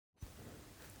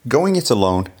Going it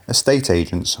alone, estate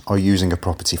agents, or using a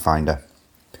property finder.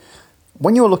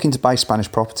 When you are looking to buy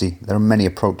Spanish property, there are many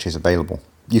approaches available.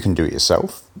 You can do it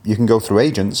yourself, you can go through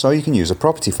agents, or you can use a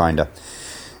property finder.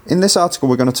 In this article,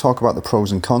 we're going to talk about the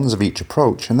pros and cons of each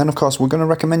approach, and then of course we're going to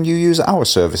recommend you use our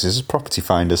services as property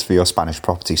finders for your Spanish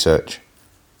property search.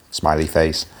 Smiley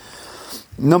face.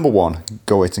 Number 1,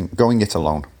 going it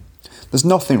alone. There's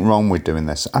nothing wrong with doing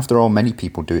this. After all, many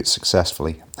people do it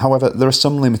successfully. However, there are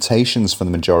some limitations for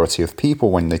the majority of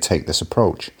people when they take this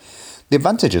approach. The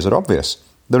advantages are obvious.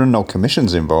 There are no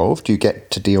commissions involved, you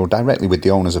get to deal directly with the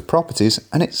owners of properties,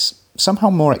 and it's somehow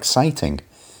more exciting.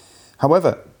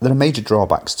 However, there are major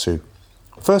drawbacks too.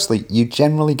 Firstly, you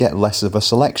generally get less of a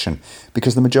selection,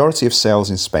 because the majority of sales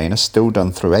in Spain are still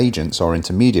done through agents or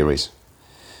intermediaries.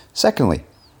 Secondly,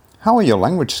 how are your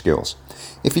language skills?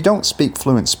 If you don't speak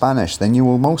fluent Spanish, then you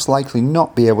will most likely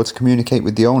not be able to communicate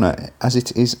with the owner, as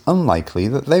it is unlikely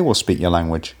that they will speak your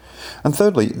language. And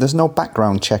thirdly, there's no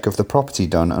background check of the property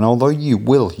done, and although you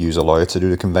will use a lawyer to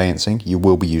do the conveyancing, you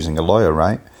will be using a lawyer,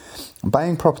 right?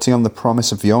 Buying property on the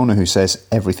promise of the owner who says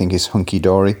everything is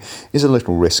hunky-dory is a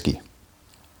little risky.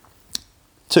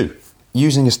 2.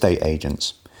 Using estate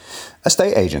agents.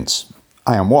 Estate agents,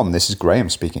 I am one, this is Graham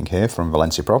speaking here from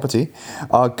Valencia Property,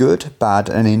 are good, bad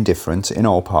and indifferent in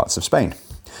all parts of Spain.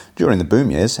 During the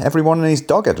boom years, everyone and his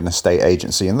dog had an estate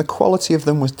agency and the quality of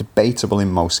them was debatable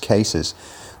in most cases.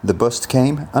 The bust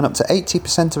came and up to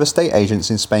 80% of estate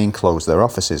agents in Spain closed their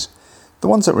offices. The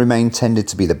ones that remained tended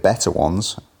to be the better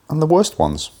ones and the worst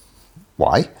ones.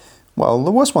 Why? Well,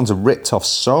 the worst ones have ripped off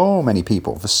so many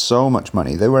people for so much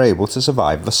money they were able to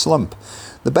survive the slump.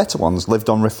 The better ones lived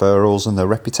on referrals and their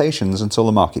reputations until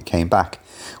the market came back,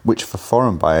 which for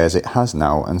foreign buyers it has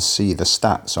now, and see the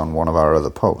stats on one of our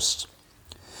other posts.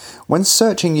 When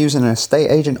searching using an estate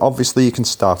agent, obviously you can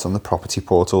start on the property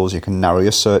portals, you can narrow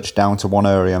your search down to one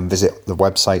area and visit the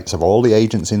websites of all the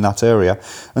agents in that area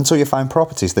until you find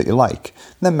properties that you like,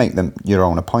 then make them your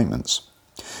own appointments.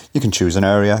 You can choose an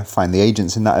area, find the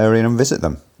agents in that area and visit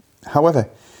them. However,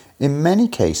 in many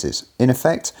cases, in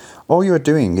effect, all you are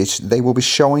doing is they will be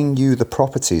showing you the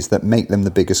properties that make them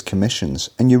the biggest commissions,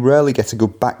 and you rarely get a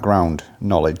good background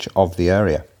knowledge of the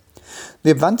area. The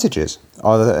advantages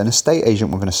are that an estate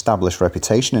agent with an established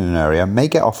reputation in an area may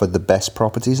get offered the best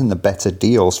properties and the better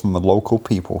deals from the local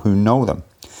people who know them.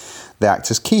 They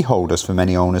act as key holders for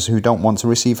many owners who don't want to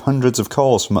receive hundreds of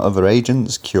calls from other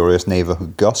agents, curious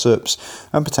neighbourhood gossips,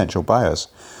 and potential buyers.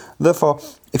 Therefore,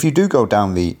 if you do go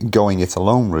down the going it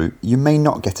alone route, you may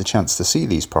not get a chance to see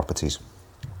these properties.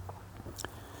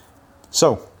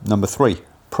 So, number 3,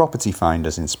 property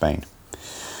finders in Spain.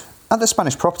 At the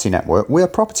Spanish Property Network, we are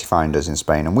property finders in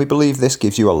Spain, and we believe this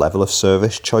gives you a level of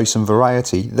service, choice and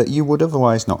variety that you would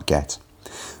otherwise not get.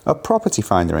 A property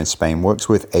finder in Spain works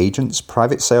with agents,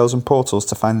 private sales and portals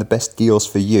to find the best deals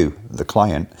for you, the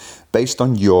client, based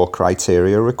on your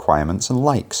criteria, requirements and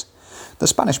likes. The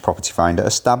Spanish Property Finder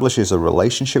establishes a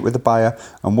relationship with the buyer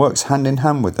and works hand in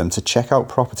hand with them to check out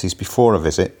properties before a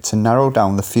visit to narrow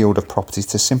down the field of properties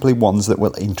to simply ones that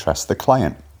will interest the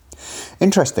client.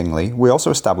 Interestingly, we also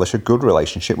establish a good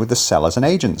relationship with the sellers and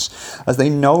agents, as they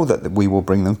know that we will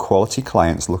bring them quality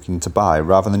clients looking to buy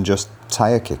rather than just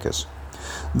tire kickers.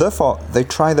 Therefore, they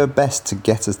try their best to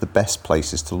get us the best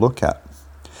places to look at.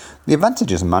 The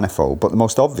advantages are manifold, but the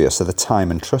most obvious are the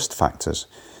time and trust factors.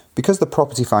 Because the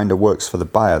property finder works for the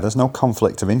buyer, there's no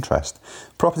conflict of interest.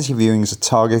 Property viewings are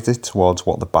targeted towards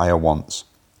what the buyer wants.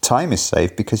 Time is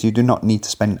saved because you do not need to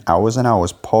spend hours and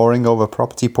hours poring over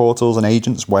property portals and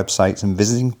agents' websites and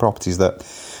visiting properties that,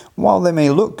 while they may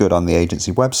look good on the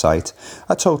agency website,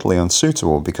 are totally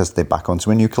unsuitable because they back onto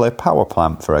a nuclear power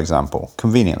plant, for example,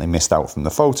 conveniently missed out from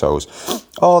the photos,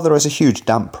 or there is a huge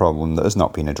damp problem that has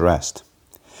not been addressed.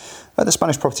 At the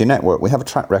Spanish Property Network, we have a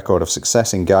track record of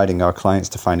success in guiding our clients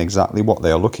to find exactly what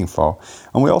they are looking for,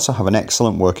 and we also have an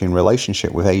excellent working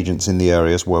relationship with agents in the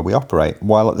areas where we operate,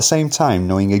 while at the same time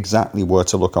knowing exactly where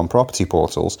to look on property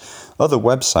portals, other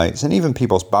websites, and even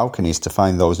people's balconies to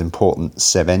find those important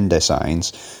se vende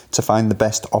signs to find the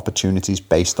best opportunities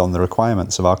based on the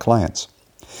requirements of our clients.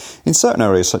 In certain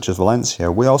areas such as Valencia,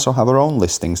 we also have our own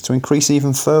listings to increase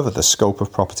even further the scope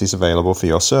of properties available for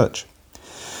your search.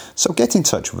 So get in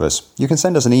touch with us. You can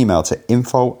send us an email to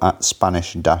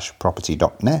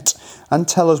info@spanish-property.net and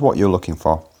tell us what you're looking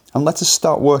for. And let us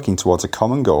start working towards a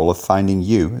common goal of finding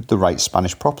you the right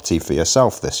Spanish property for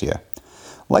yourself this year.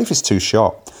 Life is too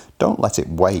short. Don't let it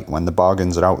wait when the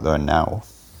bargains are out there now.